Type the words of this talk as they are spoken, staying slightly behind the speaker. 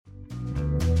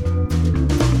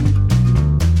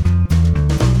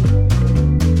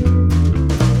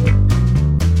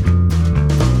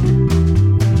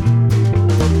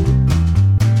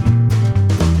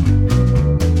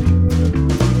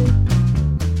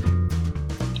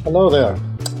Hello there,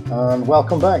 and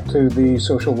welcome back to the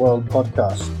Social World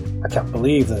podcast. I can't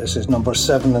believe that this is number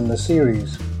 7 in the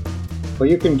series. Well,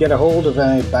 you can get a hold of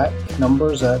any back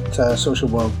numbers at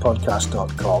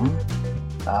socialworldpodcast.com,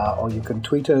 or you can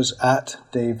tweet us at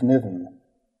Dave Niven.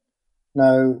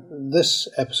 Now, this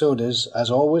episode is,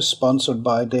 as always, sponsored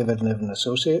by David Niven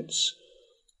Associates,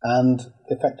 and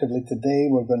effectively today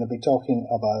we're going to be talking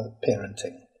about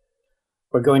parenting.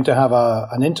 We're going to have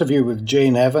an interview with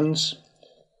Jane Evans,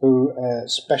 who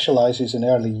specialises in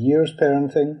early years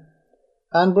parenting,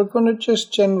 and we're going to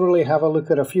just generally have a look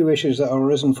at a few issues that have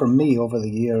arisen for me over the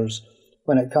years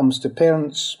when it comes to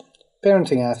parents,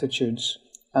 parenting attitudes,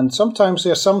 and sometimes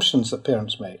the assumptions that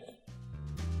parents make.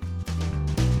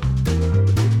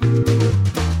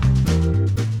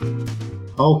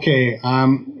 Okay,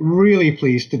 I'm really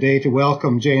pleased today to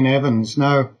welcome Jane Evans.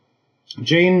 Now,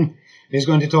 Jane is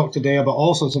going to talk today about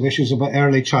all sorts of issues about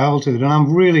early childhood, and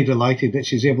I'm really delighted that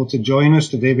she's able to join us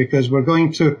today because we're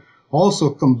going to also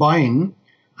combine,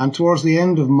 and towards the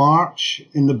end of March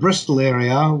in the Bristol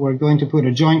area, we're going to put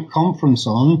a joint conference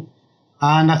on,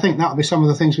 and I think that'll be some of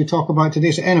the things we talk about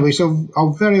today. So anyway, so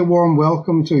a very warm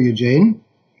welcome to you, Jane.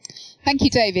 Thank you,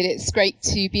 David. It's great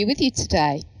to be with you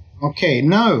today. Okay,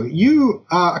 now, you,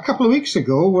 a couple of weeks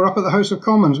ago, were up at the House of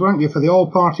Commons, weren't you, for the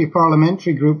All-Party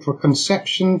Parliamentary Group for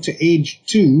Conception to Age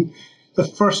 2, the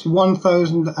first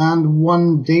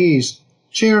 1,001 days,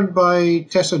 chaired by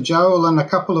Tessa Jowell, and a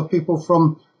couple of people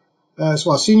from,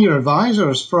 senior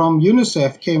advisors from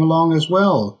UNICEF came along as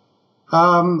well.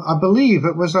 I believe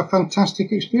it was a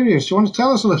fantastic experience. Do you want to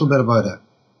tell us a little bit about it?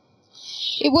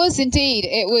 It was indeed.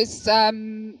 It was.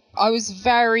 I was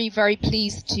very, very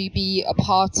pleased to be a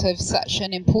part of such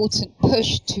an important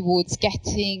push towards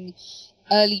getting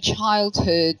early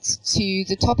childhood to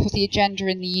the top of the agenda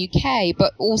in the UK,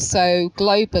 but also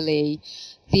globally.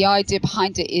 The idea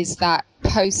behind it is that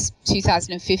post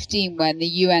 2015, when the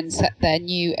UN set their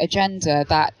new agenda,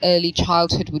 that early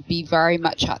childhood would be very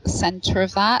much at the centre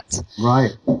of that.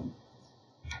 Right.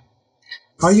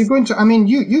 Are you going to,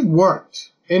 you've worked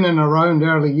in and around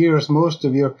early years most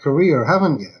of your career,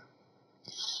 haven't you?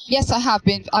 Yes, I have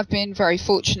been. I've been very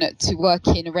fortunate to work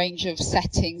in a range of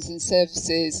settings and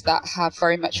services that have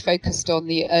very much focused on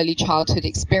the early childhood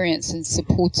experience and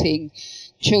supporting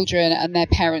children and their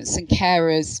parents and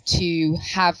carers to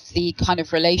have the kind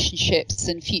of relationships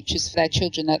and futures for their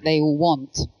children that they all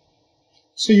want.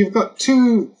 So you've got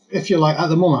two, if you like, at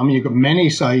the moment, you've got many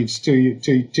sides to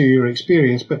your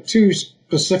experience, but two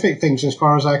specific things as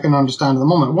far as I can understand at the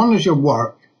moment. One is your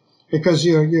work, because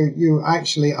you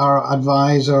actually are an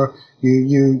advisor,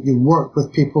 you work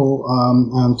with people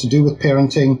to do with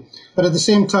parenting, but at the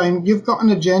same time you've got an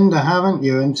agenda, haven't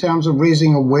you, in terms of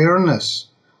raising awareness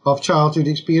of childhood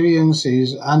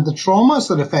experiences and the traumas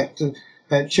that affect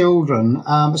children,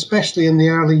 especially in the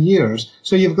early years.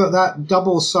 So you've got that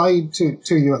double side to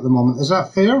you at the moment. Is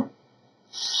that fair?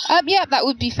 Yeah, that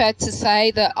would be fair to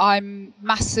say, that I'm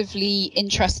massively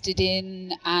interested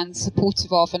in and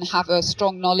supportive of and have a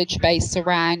strong knowledge base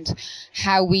around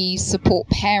how we support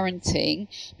parenting,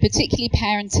 particularly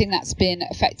parenting that's been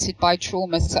affected by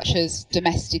trauma such as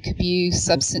domestic abuse,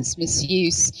 substance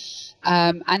misuse,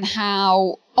 and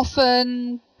how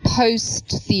often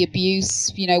post the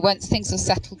abuse, once things are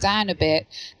settled down a bit,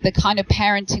 the kind of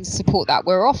parenting support that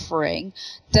we're offering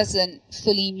doesn't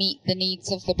fully meet the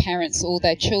needs of the parents or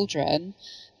their children.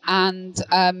 And,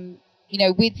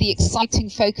 with the exciting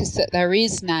focus that there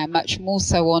is now, much more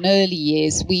so on early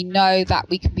years, we know that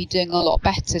we can be doing a lot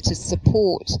better to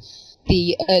support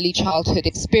the early childhood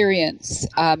experience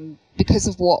because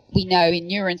of what we know in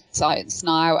neuroscience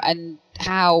now and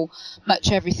how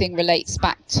much everything relates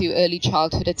back to early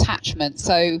childhood attachment.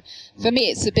 So for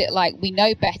me, it's a bit like we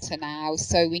know better now,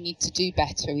 so we need to do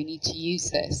better. We need to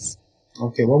use this.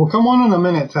 Okay, well, we'll come on in a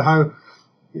minute to how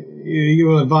you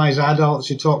will advise adults,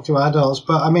 you talk to adults.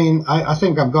 But, I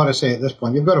think I've got to say at this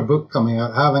point, you've got a book coming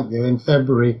out, haven't you, in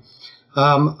February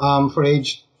for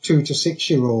age 2 to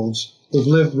 6-year-olds who've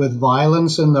lived with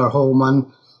violence in their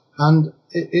home. And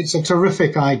it's a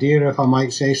terrific idea, if I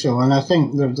might say so, and I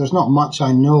think there's not much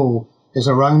I know is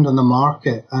around on the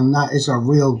market, and that is a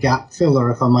real gap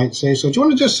filler, if I might say so. Do you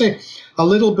want to just say a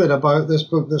little bit about this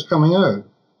book that's coming out?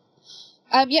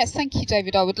 Yes, thank you,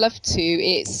 David. I would love to.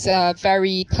 It's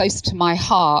very close to my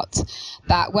heart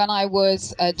that when I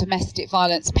was a domestic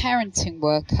violence parenting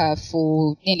worker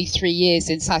for nearly 3 years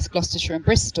in South Gloucestershire and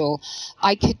Bristol,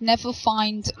 I could never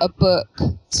find a book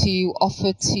to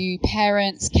offer to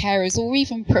parents, carers, or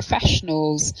even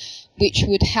professionals, which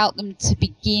would help them to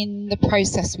begin the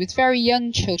process with very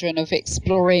young children of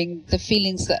exploring the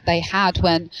feelings that they had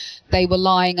when they were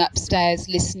lying upstairs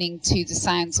listening to the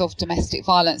sounds of domestic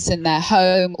violence in their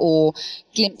home or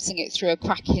glimpsing it through a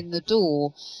crack in the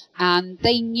door. And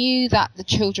they knew that the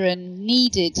children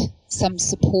needed some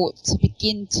support to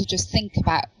begin to just think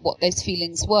about what those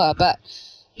feelings were. But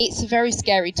it's a very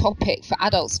scary topic for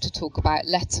adults to talk about,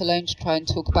 let alone to try and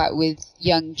talk about with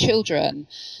young children.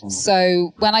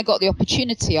 So when I got the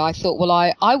opportunity, I thought, well,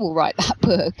 I will write that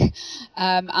book.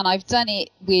 And I've done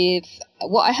it with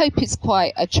what I hope is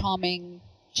quite a charming,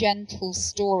 gentle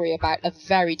story about a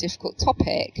very difficult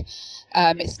topic.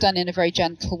 It's done in a very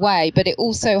gentle way, but it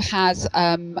also has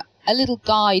a little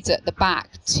guide at the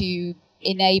back to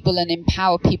enable and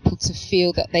empower people to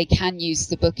feel that they can use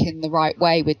the book in the right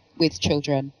way with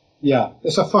children. Yeah,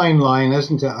 it's a fine line,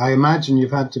 isn't it? I imagine you've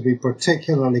had to be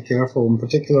particularly careful and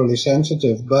particularly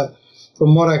sensitive, but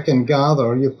from what I can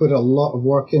gather, you put a lot of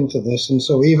work into this, and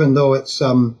so even though it's,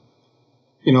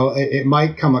 it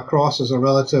might come across as a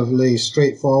relatively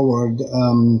straightforward,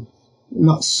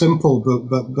 not simple book,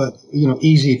 but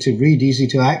easy to read, easy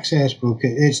to access book,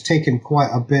 it's taken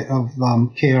quite a bit of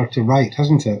care to write,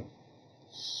 hasn't it?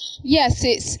 Yes,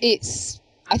 it's.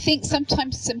 I think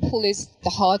sometimes simple is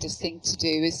the hardest thing to do,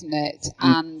 isn't it?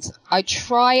 And I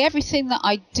try everything that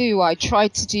I do. I try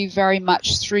to do very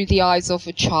much through the eyes of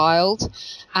a child,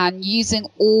 and using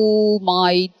all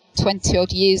my 20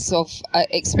 odd years of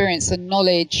experience and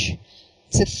knowledge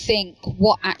to think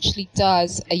what actually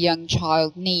does a young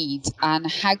child need, and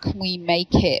how can we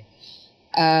make it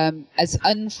as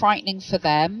unfrightening for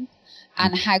them,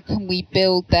 and how can we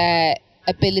build their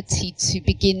ability to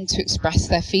begin to express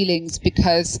their feelings,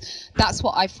 because that's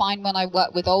what I find when I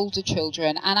work with older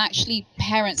children, and actually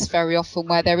parents very often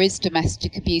where there is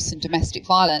domestic abuse and domestic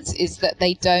violence, is that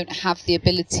they don't have the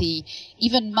ability,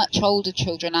 even much older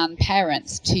children and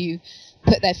parents, to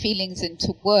put their feelings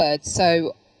into words.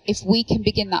 So if we can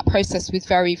begin that process with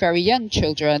very, very young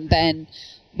children, then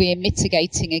we're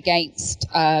mitigating against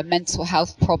mental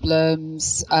health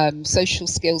problems, social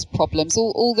skills problems,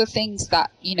 all the things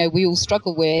that, we all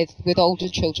struggle with older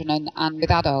children and with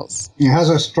adults. It has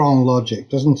a strong logic,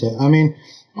 doesn't it? I mean,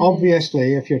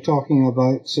 obviously, if you're talking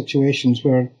about situations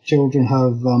where children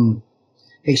have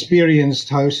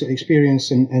experience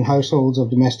in households of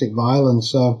domestic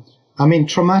violence,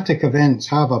 traumatic events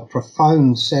have a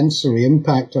profound sensory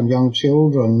impact on young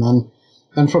children,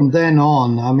 and from then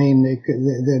on,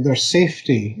 their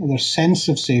safety, their sense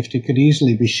of safety could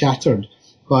easily be shattered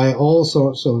by all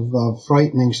sorts of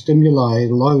frightening stimuli,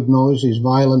 loud noises,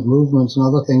 violent movements and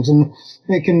other things. And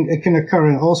it can occur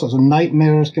in all sorts of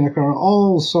nightmares, can occur in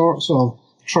all sorts of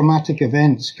traumatic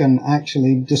events can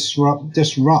actually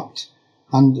disrupt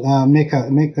and make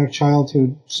their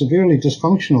childhood severely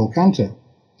dysfunctional, can't it?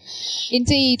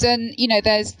 Indeed, and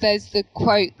there's the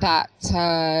quote that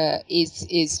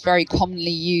is very commonly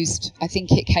used. I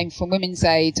think it came from Women's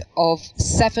Aid, of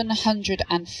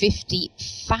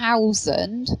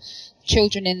 750,000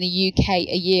 children in the UK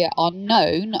a year are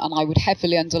known, and I would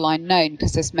heavily underline known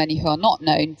because there's many who are not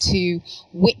known, to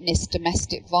witness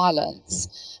domestic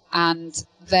violence, and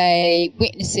they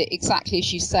witness it exactly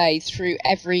as you say through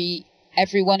every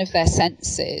one of their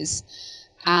senses,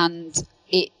 and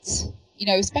it.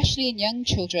 Especially in young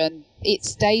children, it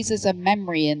stays as a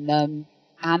memory in them,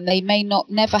 and they may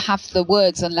never have the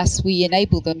words unless we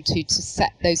enable them to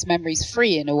set those memories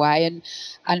free in a way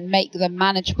and make them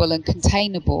manageable and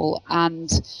containable.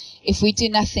 And if we do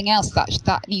nothing else,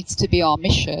 that needs to be our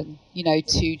mission,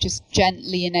 to just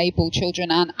gently enable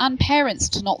children and parents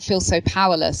to not feel so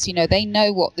powerless. They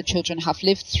know what the children have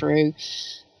lived through.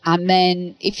 And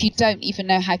then if you don't even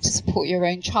know how to support your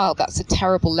own child, that's a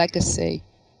terrible legacy.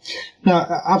 No,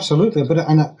 absolutely. But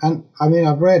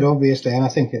I've read, obviously, and I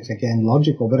think it's again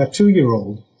logical, but a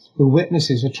 2-year-old who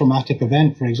witnesses a traumatic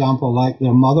event, for example, like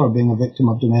their mother being a victim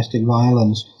of domestic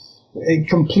violence, it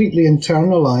completely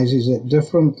internalizes it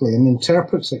differently and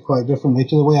interprets it quite differently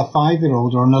to the way a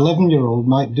 5-year-old or an 11-year-old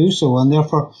might do so, and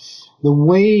therefore the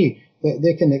way that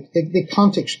they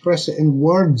can't express it in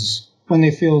words when they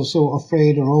feel so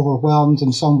afraid or overwhelmed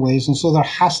in some ways, and so there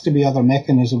has to be other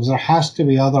mechanisms, there has to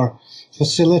be other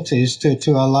facilities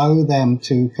to allow them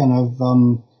to kind of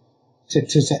to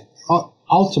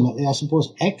ultimately, I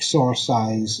suppose,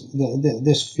 exorcise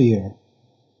this fear.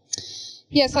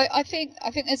 Yes, I think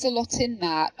there's a lot in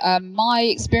that. My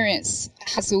experience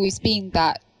has always been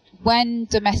that when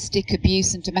domestic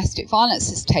abuse and domestic violence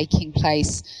is taking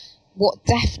place, what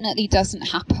definitely doesn't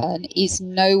happen is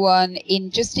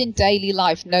in daily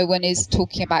life, no one is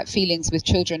talking about feelings with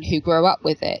children who grow up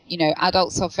with it. You know,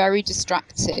 adults are very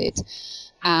distracted.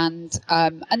 And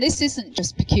this isn't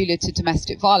just peculiar to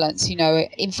domestic violence. You know,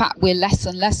 in fact, we're less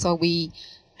and less are we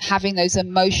having those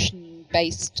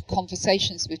emotion-based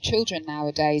conversations with children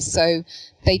nowadays. So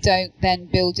they don't then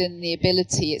build in the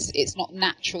ability. It's not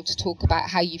natural to talk about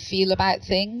how you feel about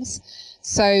things.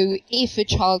 So if a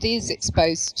child is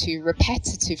exposed to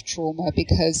repetitive trauma,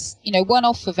 because, you know,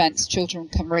 one-off events children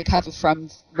can recover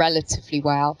from relatively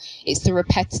well, it's the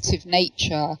repetitive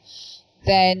nature,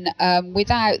 then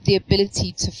without the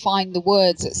ability to find the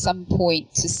words at some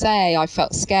point to say, I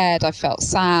felt scared, I felt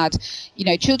sad, you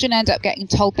know, children end up getting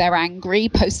told they're angry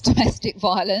post-domestic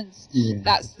violence. Yeah.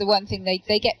 That's the one thing,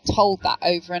 they get told that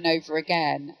over and over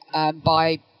again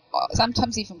by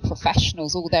sometimes even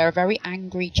professionals. Oh, they're a very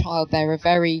angry child,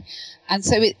 and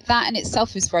so that in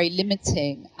itself is very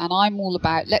limiting. And I'm all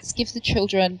about, let's give the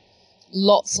children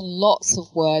lots and lots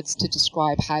of words to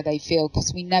describe how they feel,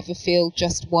 because we never feel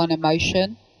just one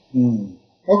emotion.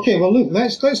 Okay, well, look,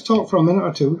 let's talk for a minute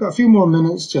or two. We've got a few more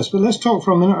minutes but let's talk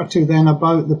for a minute or two then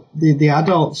about the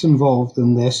adults involved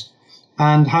in this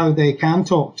and how they can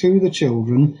talk to the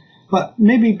children. But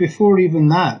maybe before even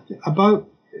that,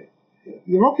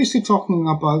 you're obviously talking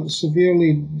about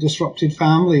severely disrupted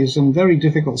families and very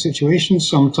difficult situations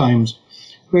sometimes,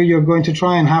 where you're going to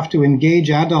try and have to engage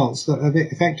adults that have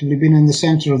effectively been in the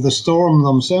center of the storm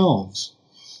themselves.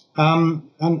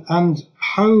 And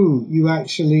how you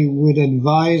actually would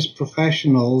advise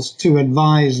professionals to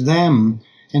advise them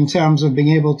in terms of being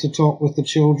able to talk with the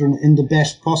children in the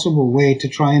best possible way to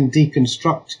try and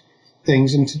deconstruct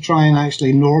things and to try and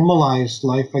actually normalize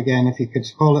life again, if you could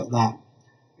call it that.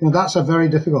 You know, that's a very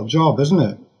difficult job, isn't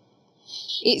it?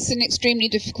 It's an extremely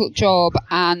difficult job,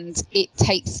 and it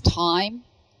takes time.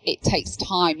 It takes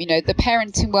time. You know, the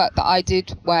parenting work that I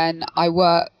did when I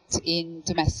worked in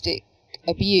domestic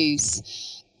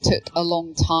abuse took a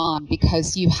long time,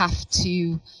 because you have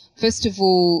to, first of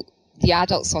all, the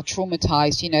adults are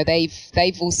traumatized. You know,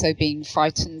 they've also been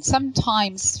frightened,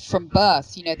 sometimes from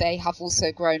birth. You know, they have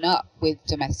also grown up with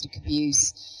domestic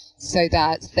abuse. So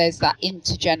that there's that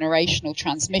intergenerational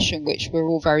transmission, which we're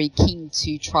all very keen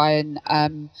to try and,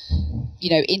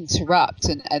 interrupt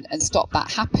and stop that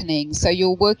happening. So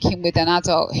you're working with an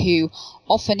adult who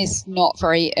often is not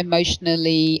very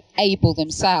emotionally able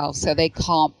themselves, so they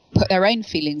can't put their own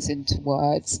feelings into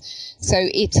words. So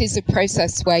it is a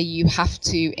process where you have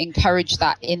to encourage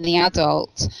that in the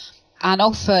adult. And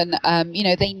often,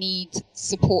 they need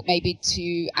support maybe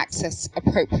to access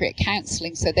appropriate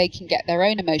counselling so they can get their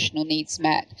own emotional needs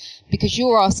met, because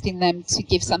you're asking them to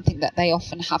give something that they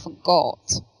often haven't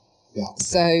got. Yeah.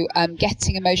 So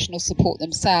getting emotional support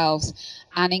themselves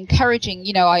and encouraging,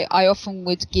 I often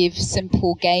would give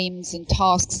simple games and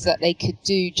tasks that they could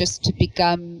do just to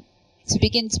begin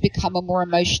to become a more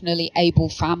emotionally able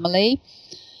family.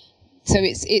 So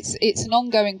it's an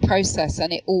ongoing process,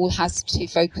 and it all has to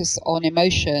focus on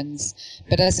emotions.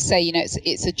 But as I say,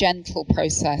 it's a gentle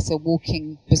process of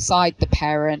walking beside the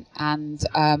parent and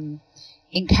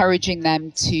encouraging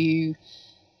them to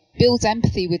build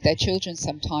empathy with their children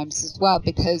sometimes as well,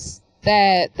 because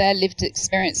their lived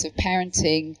experience of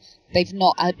parenting, they've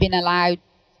not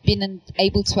been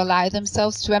able to allow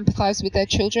themselves to empathize with their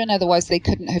children. Otherwise, they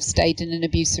couldn't have stayed in an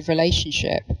abusive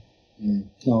relationship.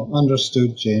 No,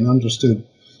 understood, Jane, understood.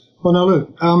 Well, now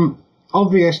look,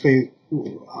 obviously,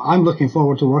 I'm looking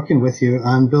forward to working with you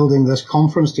and building this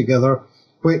conference together,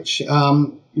 which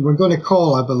we're going to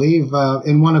call, I believe,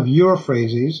 in one of your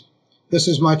phrases, "This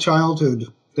is my childhood,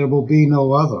 there will be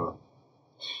no other."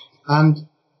 And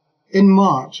in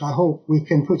March, I hope we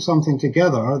can put something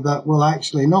together that will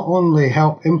actually not only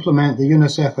help implement the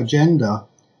UNICEF agenda,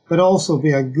 but also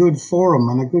be a good forum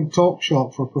and a good talk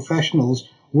shop for professionals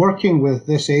working with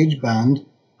this age band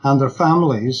and their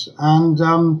families, and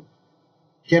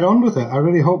get on with it. I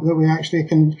really hope that we actually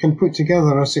can put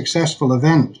together a successful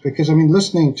event, because,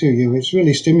 listening to you, it's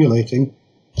really stimulating,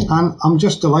 and I'm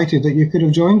just delighted that you could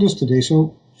have joined us today.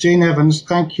 So, Jane Evans,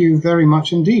 thank you very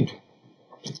much indeed.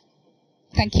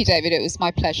 Thank you, David. It was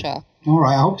my pleasure. All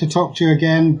right. I hope to talk to you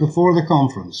again before the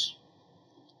conference.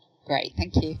 Great.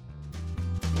 Thank you.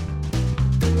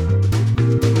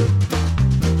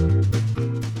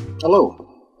 Hello.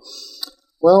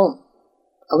 Well,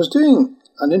 I was doing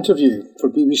an interview for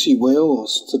BBC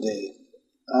Wales today,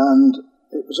 and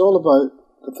it was all about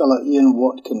the fella Ian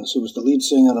Watkins, who was the lead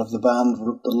singer of the band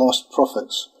The Lost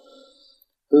Prophets,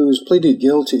 who's pleaded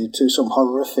guilty to some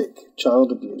horrific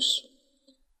child abuse.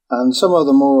 And some of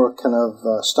the more kind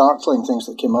of startling things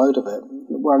that came out of it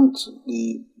weren't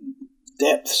the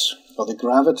depths or the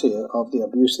gravity of the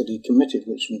abuse that he committed,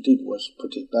 which indeed was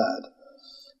pretty bad.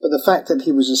 But the fact that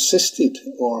he was assisted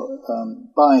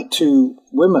by two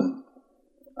women,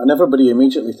 and everybody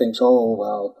immediately thinks, oh,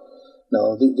 well,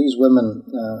 no, these women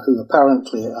who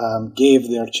apparently gave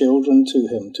their children to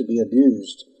him to be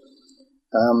abused,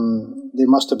 they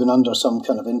must have been under some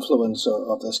kind of influence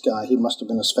of this guy. He must have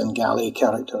been a Svengali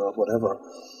character or whatever.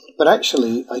 But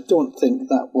actually, I don't think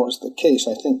that was the case.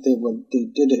 I think they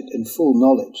did it in full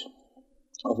knowledge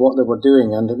of what they were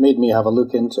doing, and it made me have a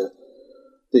look into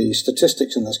the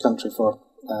statistics in this country for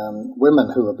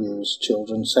women who abuse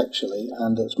children sexually,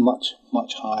 and it's much,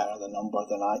 much higher the number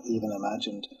than I even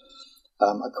imagined,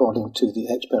 according to the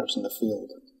experts in the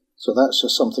field. So that's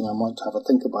just something I want to have a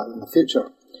think about in the future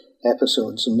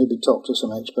episodes, and maybe talk to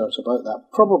some experts about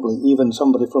that. Probably even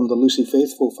somebody from the Lucy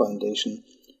Faithfull Foundation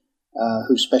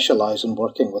who specialise in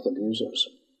working with abusers.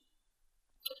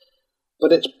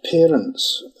 But it's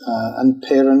parents and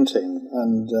parenting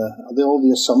and all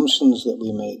the assumptions that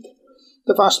we make.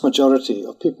 The vast majority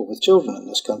of people with children in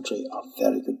this country are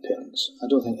very good parents. I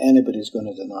don't think anybody's going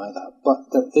to deny that. But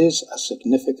there is a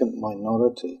significant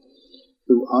minority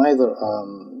who either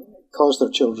cause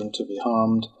their children to be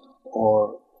harmed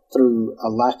or through a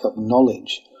lack of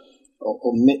knowledge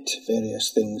omit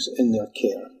various things in their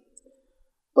care.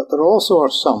 But there also are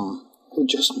some who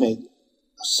just make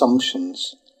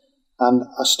assumptions. And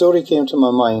a story came to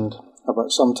my mind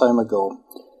about some time ago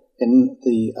in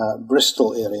the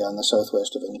Bristol area in the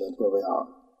southwest of England where we are.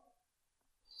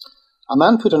 A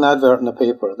man put an advert in the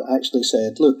paper that actually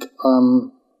said, look,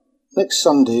 next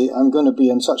Sunday I'm going to be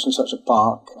in such and such a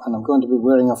park and I'm going to be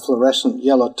wearing a fluorescent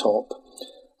yellow top.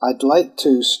 I'd like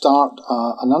to start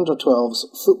an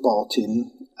under-12s football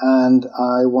team and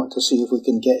I want to see if we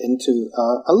can get into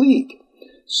a league.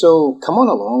 So come on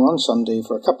along on Sunday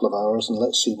for a couple of hours and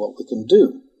let's see what we can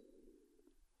do.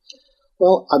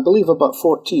 Well, I believe about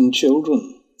 14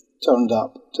 children turned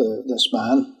up to this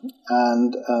man,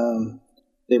 and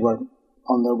they were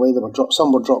on their way.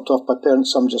 Some were dropped off by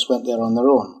parents, some just went there on their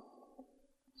own.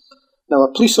 Now,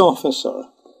 a police officer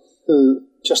who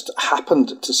just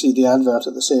happened to see the advert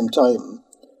at the same time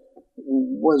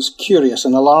was curious,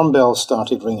 and alarm bells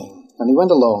started ringing, and he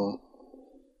went along,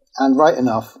 and right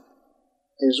enough,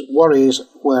 his worries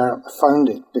were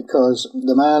founded because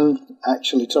the man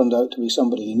actually turned out to be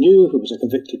somebody he knew who was a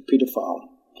convicted paedophile.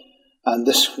 And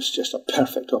this was just a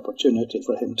perfect opportunity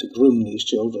for him to groom these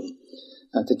children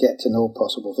and to get to know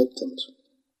possible victims.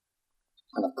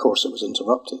 And of course it was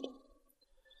interrupted.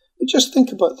 But just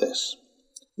think about this.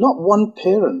 Not one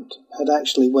parent had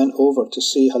actually went over to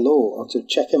say hello or to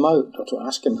check him out or to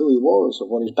ask him who he was or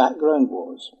what his background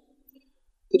was.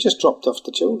 They just dropped off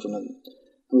the children and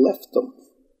left them.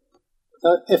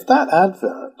 Now, if that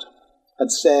advert had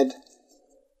said,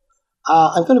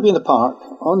 I'm going to be in the park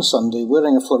on Sunday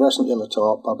wearing a fluorescent yellow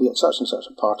top, I'll be at such and such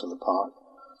a part of the park,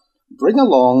 bring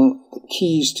along the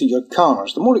keys to your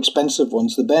cars, the more expensive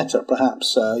ones the better,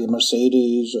 perhaps your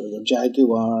Mercedes or your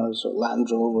Jaguars or Land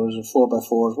Rovers or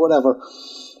 4x4s, whatever,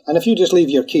 and if you just leave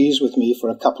your keys with me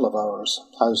for a couple of hours,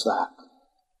 how's that?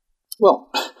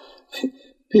 Well,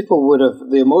 people would have,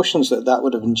 the emotions that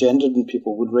would have engendered in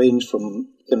people would range from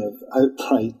kind of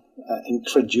outright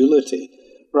incredulity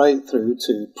right through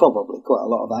to probably quite a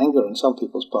lot of anger on some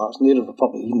people's parts, and they'd have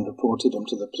probably even reported them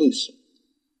to the police.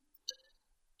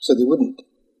 So they wouldn't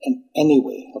in any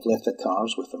way have left their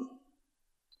cars with them,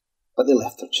 but they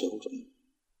left their children.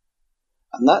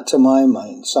 And that, to my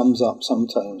mind, sums up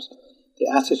sometimes the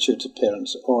attitude to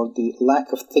parents or the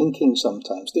lack of thinking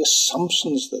sometimes, the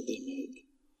assumptions that they make.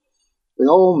 We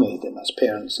all made them as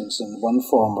parents in one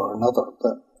form or another,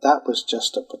 but that was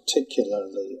just a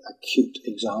particularly acute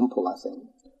example, I think,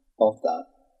 of that.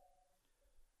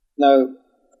 Now,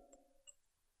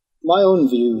 my own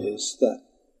view is that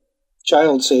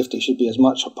child safety should be as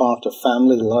much a part of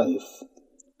family life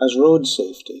as road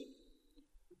safety.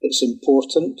 It's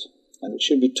important and it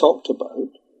should be talked about,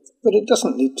 but it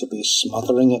doesn't need to be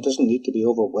smothering, it doesn't need to be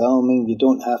overwhelming. You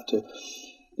don't have to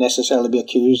necessarily be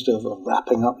accused of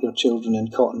wrapping up your children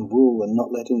in cotton wool and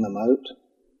not letting them out.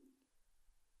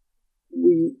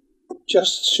 We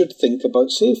just should think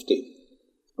about safety.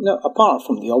 Now, apart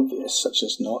from the obvious, such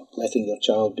as not letting your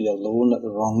child be alone at the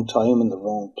wrong time in the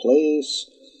wrong place,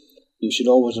 you should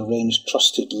always arrange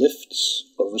trusted lifts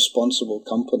for responsible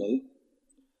company.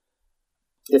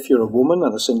 If you're a woman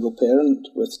and a single parent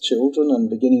with children and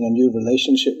beginning a new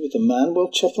relationship with a man,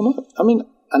 well, check them out. I mean,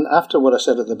 and after what I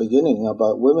said at the beginning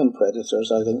about women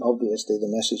predators, I think obviously the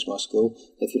message must go,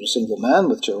 if you're a single man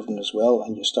with children as well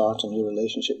and you start a new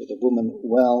relationship with a woman,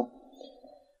 well,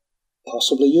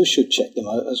 possibly you should check them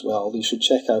out as well. You should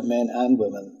check out men and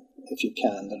women, if you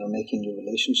can, that are making new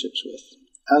relationships with.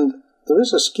 And there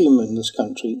is a scheme in this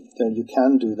country that you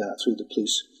can do that through the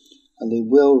police, and they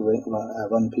will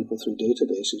run people through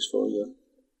databases for you.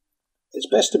 It's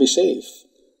best to be safe,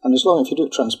 and as long as you do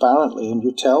it transparently and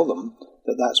you tell them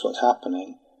that that's what's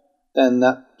happening, then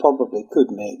that probably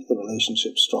could make the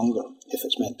relationship stronger, if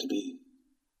it's meant to be.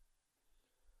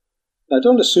 Now,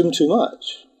 don't assume too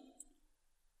much.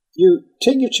 You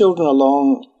take your children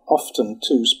along often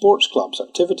to sports clubs,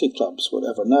 activity clubs,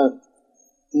 whatever. Now,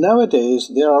 nowadays,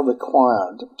 they are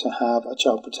required to have a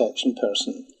child protection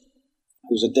person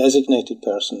who's a designated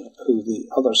person who the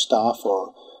other staff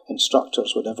or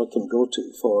instructors, whatever, can go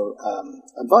to for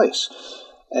advice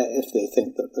if they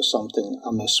think that there's something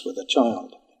amiss with a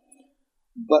child.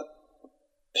 But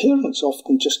parents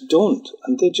often just don't,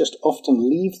 and they just often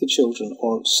leave the children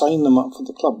or sign them up for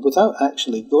the club without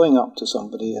actually going up to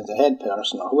somebody, the head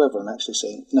person or whoever, and actually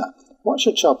saying, "Now, what's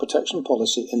your child protection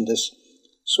policy in this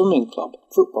swimming club,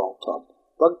 football club,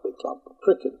 rugby club,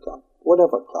 cricket club,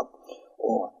 whatever club,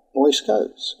 or Boy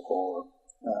Scouts, or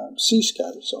Sea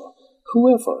Scouts, or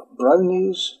whoever,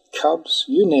 Brownies, Cubs,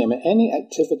 you name it, any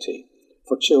activity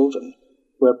for children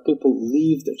where people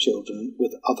leave their children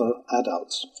with other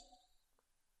adults.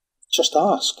 Just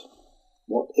ask,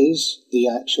 what is the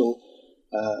actual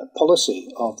policy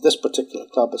of this particular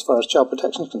club as far as child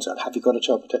protection is concerned? Have you got a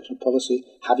child protection policy?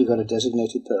 Have you got a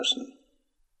designated person?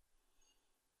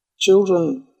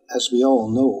 Children, as we all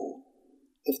know,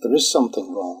 if there is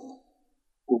something wrong,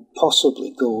 will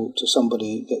possibly go to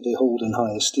somebody that they hold in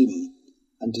high esteem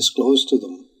and disclose to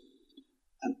them.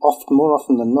 And more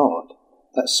often than not,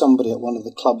 that's somebody at one of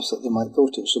the clubs that they might go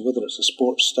to. So whether it's a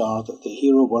sports star that they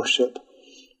hero worship,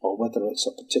 or whether it's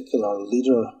a particular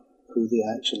leader who they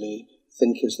actually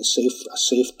think is a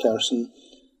safe person,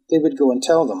 they would go and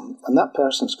tell them. And that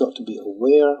person's got to be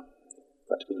aware,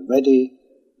 got to be ready,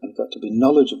 and got to be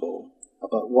knowledgeable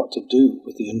about what to do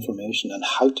with the information and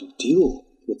how to deal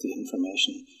with the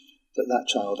information that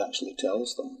child actually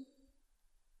tells them.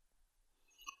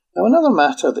 Now, another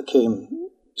matter that came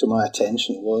to my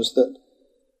attention was that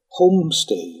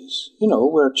homestays,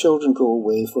 where children go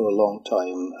away for a long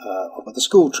time, with a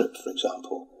school trip, for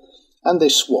example, and they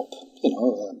swap,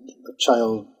 a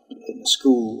child in a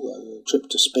school trip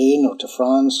to Spain or to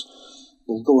France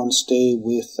will go and stay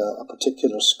with a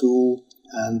particular school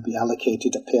and be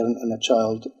allocated a parent and a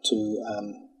child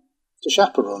to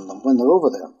chaperone them when they're over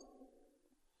there.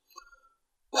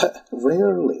 But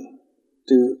rarely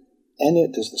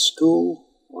does the school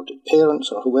or do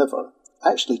parents or whoever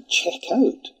actually check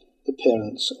out the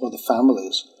parents or the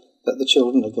families that the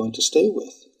children are going to stay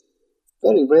with.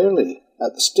 Very rarely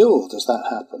still does that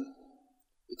happen,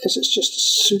 because it's just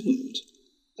assumed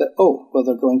that,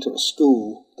 they're going to a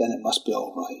school, then it must be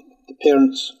all right. The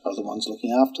parents are the ones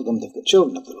looking after them, they've got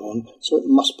children of their own, so it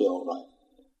must be all right.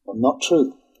 Well, not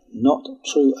true. Not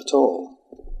true at all.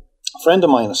 A friend of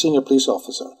mine, a senior police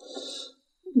officer,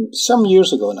 some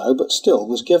years ago now, but still,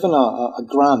 was given a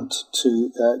grant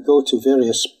to go to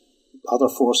various other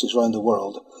forces around the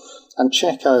world and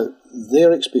check out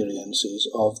their experiences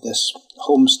of this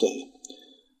homestay.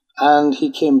 And he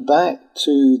came back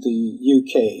to the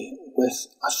UK with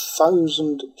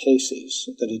 1,000 cases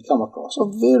that he'd come across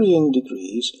of varying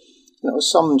degrees.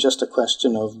 Some just a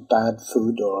question of bad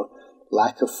food or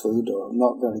lack of food or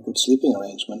not very good sleeping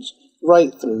arrangements,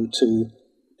 right through to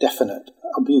definite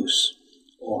abuse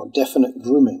or definite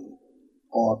grooming,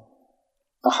 or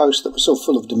a house that was so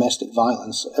full of domestic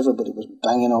violence everybody was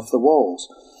banging off the walls.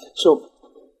 So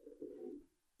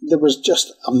there was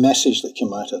just a message that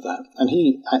came out of that, and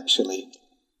he actually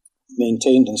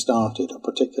maintained and started a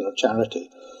particular charity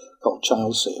called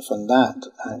ChildSafe, and that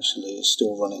actually is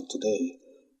still running today.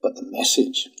 But the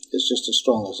message is just as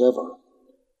strong as ever.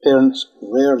 Parents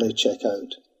rarely check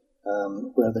out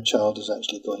where the child is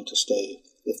actually going to stay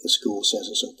if the school says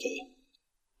it's okay.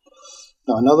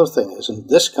 Now, another thing is, in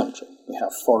this country, we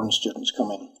have foreign students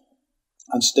coming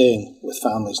and staying with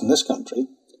families in this country.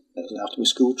 It doesn't have to be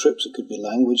school trips, it could be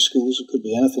language schools, it could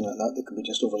be anything like that. They could be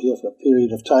just over here for a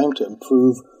period of time to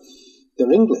improve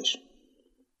their English.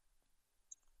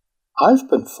 I've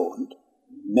been phoned,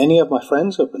 many of my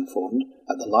friends have been phoned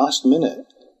at the last minute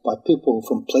by people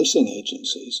from placing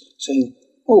agencies saying,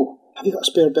 have you got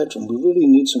a spare bedroom? We really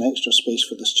need some extra space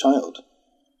for this child.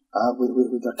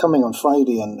 They're coming on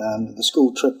Friday and the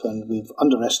school trip, and we've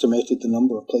underestimated the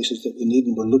number of places that we need,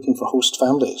 and we're looking for host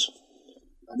families.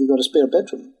 Have you got a spare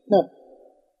bedroom? Now,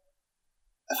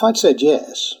 if I'd said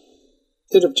yes,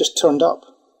 they'd have just turned up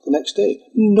the next day.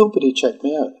 Nobody checked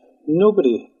me out.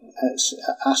 Nobody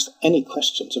asked any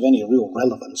questions of any real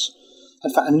relevance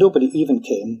In fact, and nobody even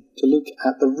came to look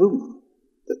at the room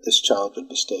that this child would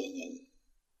be staying in.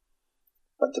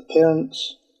 But the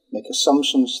parents make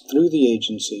assumptions through the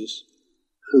agencies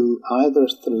who, either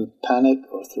through panic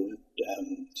or through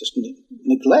just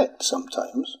neglect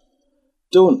sometimes,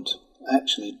 don't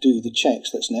actually do the checks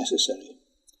that's necessary.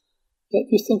 Yet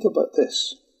you think about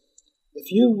this.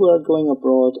 If you were going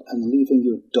abroad and leaving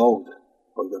your dog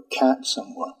or your cat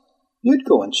somewhere, you'd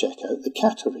go and check out the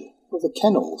cattery or the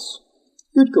kennels.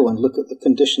 You'd go and look at the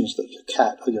conditions that your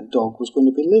cat or your dog was going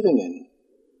to be living in.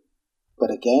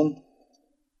 But again,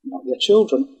 not your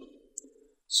children.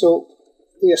 So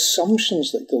the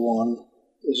assumptions that go on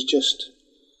is just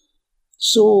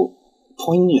so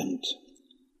poignant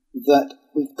that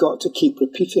we've got to keep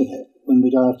repeating it when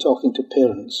we are talking to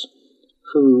parents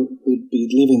who would be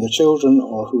leaving the children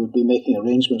or who would be making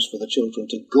arrangements for the children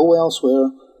to go elsewhere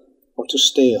or to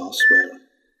stay elsewhere.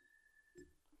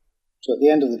 So at the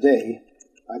end of the day,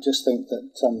 I just think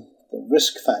that the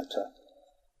risk factor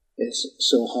is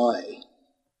so high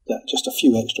that just a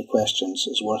few extra questions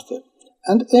is worth it.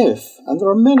 And there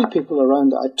are many people around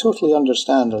that I totally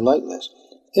understand are like this,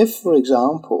 if, for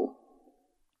example,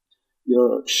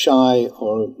 you're shy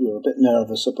or you're a bit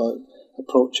nervous about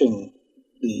approaching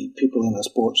the people in a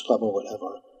sports club or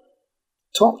whatever,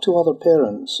 talk to other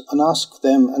parents and ask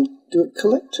them and do it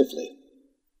collectively.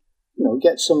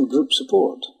 Get some group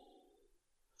support.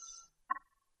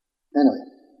 Anyway,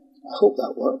 I hope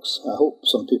that works. I hope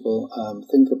some people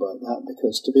think about that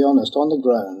because, to be honest, on the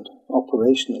ground,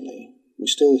 operationally, we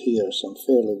still hear some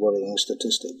fairly worrying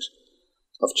statistics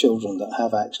of children that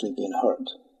have actually been hurt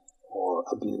or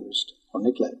abused or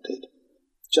neglected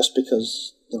just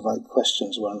because the right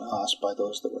questions weren't asked by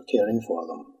those that were caring for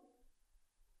them.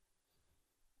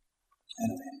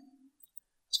 Anyway,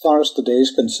 as far as today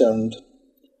is concerned,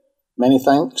 many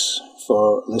thanks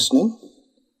for listening.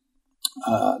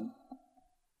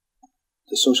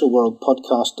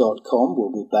 TheSocialWorldPodcast.com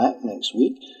will be back next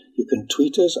week. You can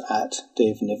tweet us at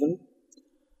Dave Niven.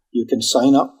 You can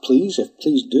sign up, please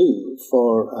do,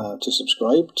 to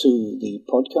subscribe to the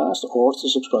podcast or to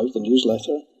subscribe to the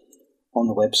newsletter on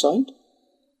the website.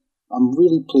 I'm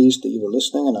really pleased that you were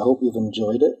listening and I hope you've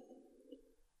enjoyed it.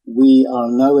 We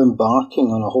are now embarking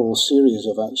on a whole series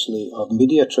of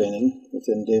media training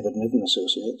within David Niven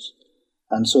Associates.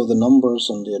 And so the numbers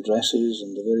and the addresses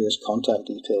and the various contact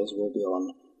details will be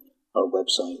on our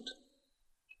website.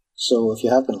 So if you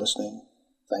have been listening,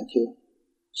 thank you.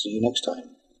 See you next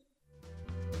time.